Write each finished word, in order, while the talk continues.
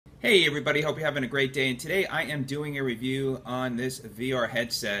Hey everybody, hope you're having a great day, and today I am doing a review on this VR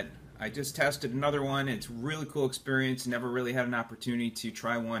headset. I just tested another one. It's a really cool experience. Never really had an opportunity to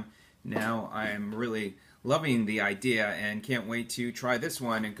try one. Now I'm really loving the idea and can't wait to try this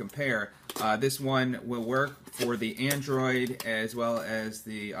one and compare. This one will work for the Android as well as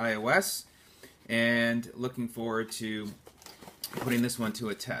the iOS, and looking forward to putting this one to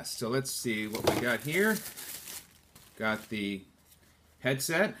a test. So let's see what we got here. Got the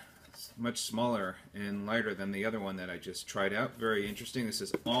headset. Much smaller and lighter than the other one that I just tried out. Very interesting. This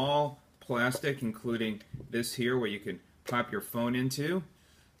is all plastic, including this here where you can pop your phone into.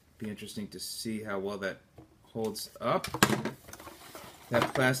 Be interesting to see how well that holds up.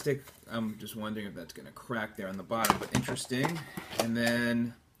 That plastic, I'm just wondering if that's going to crack there on the bottom, but interesting. And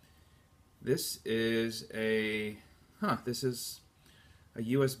then this is a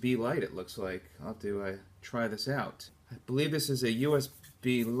USB light, it looks like. I'll have to try this out. I believe this is a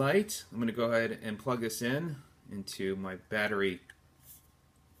USB light. I'm going to go ahead and plug this into my battery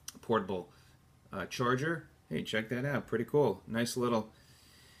portable charger. Hey, check that out. Pretty cool. Nice little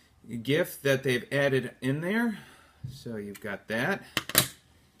gift that they've added in there. So you've got that.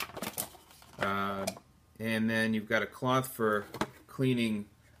 And then you've got a cloth for cleaning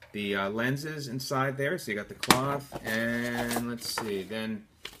the lenses inside there. So you got the cloth, and let's see, then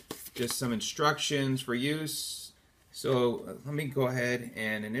just some instructions for use. So let me go ahead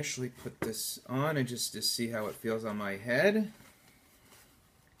and initially put this on and just to see how it feels on my head.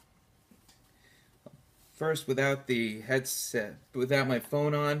 First, without the headset, without my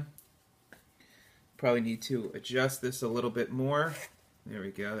phone on, probably need to adjust this a little bit more. There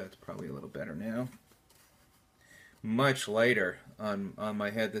we go, that's probably a little better now. Much lighter on my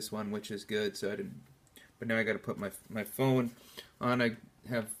head, this one, which is good. So but now I got to put my phone on. I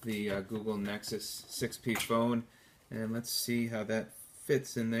have the Google Nexus 6P phone. And let's see how that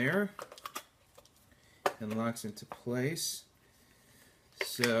fits in there and locks into place.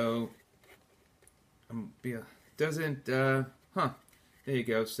 So, doesn't, there you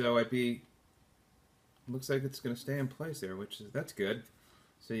go. So looks like it's going to stay in place there, that's good.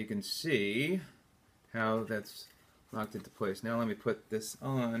 So you can see how that's locked into place. Now let me put this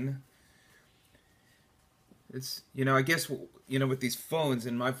on. It's, I guess, with these phones,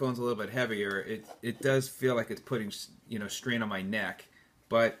 and my phone's a little bit heavier, it does feel like it's putting, strain on my neck.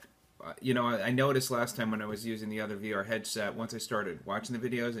 But, I noticed last time when I was using the other VR headset, once I started watching the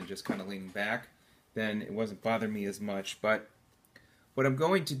videos and just kind of leaning back, then it wasn't bothering me as much. But what I'm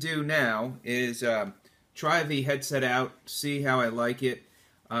going to do now is try the headset out, see how I like it.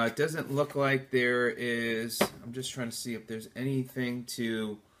 It doesn't look like there is, I'm just trying to see if there's anything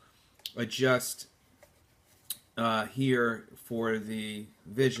to adjust here for the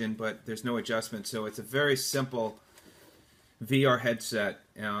vision, but there's no adjustment, so it's a very simple VR headset,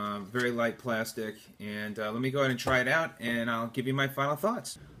 very light plastic, and let me go ahead and try it out, and I'll give you my final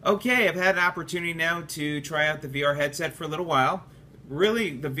thoughts. Okay, I've had an opportunity now to try out the VR headset for a little while.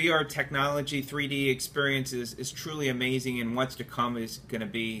 Really, the VR technology 3D experience is truly amazing, and what's to come is going to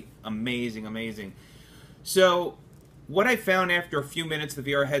be amazing. So what I found after a few minutes, the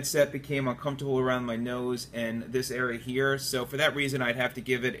VR headset became uncomfortable around my nose and this area here. So for that reason, I'd have to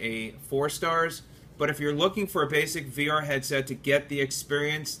give it a 4 stars. But if you're looking for a basic VR headset to get the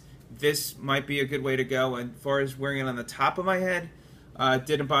experience, this might be a good way to go. And as far as wearing it on the top of my head, it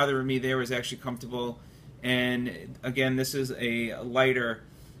didn't bother me there. It was actually comfortable. And again, this is a lighter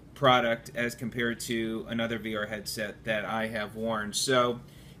product as compared to another VR headset that I have worn. So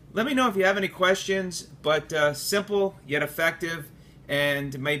let me know if you have any questions, but simple yet effective,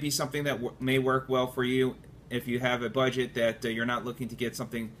 and may be something that may work well for you. If you have a budget that you're not looking to get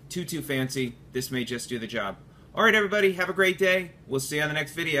something too fancy, this may just do the job. Alright everybody, have a great day. We'll see you on the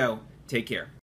next video. Take care.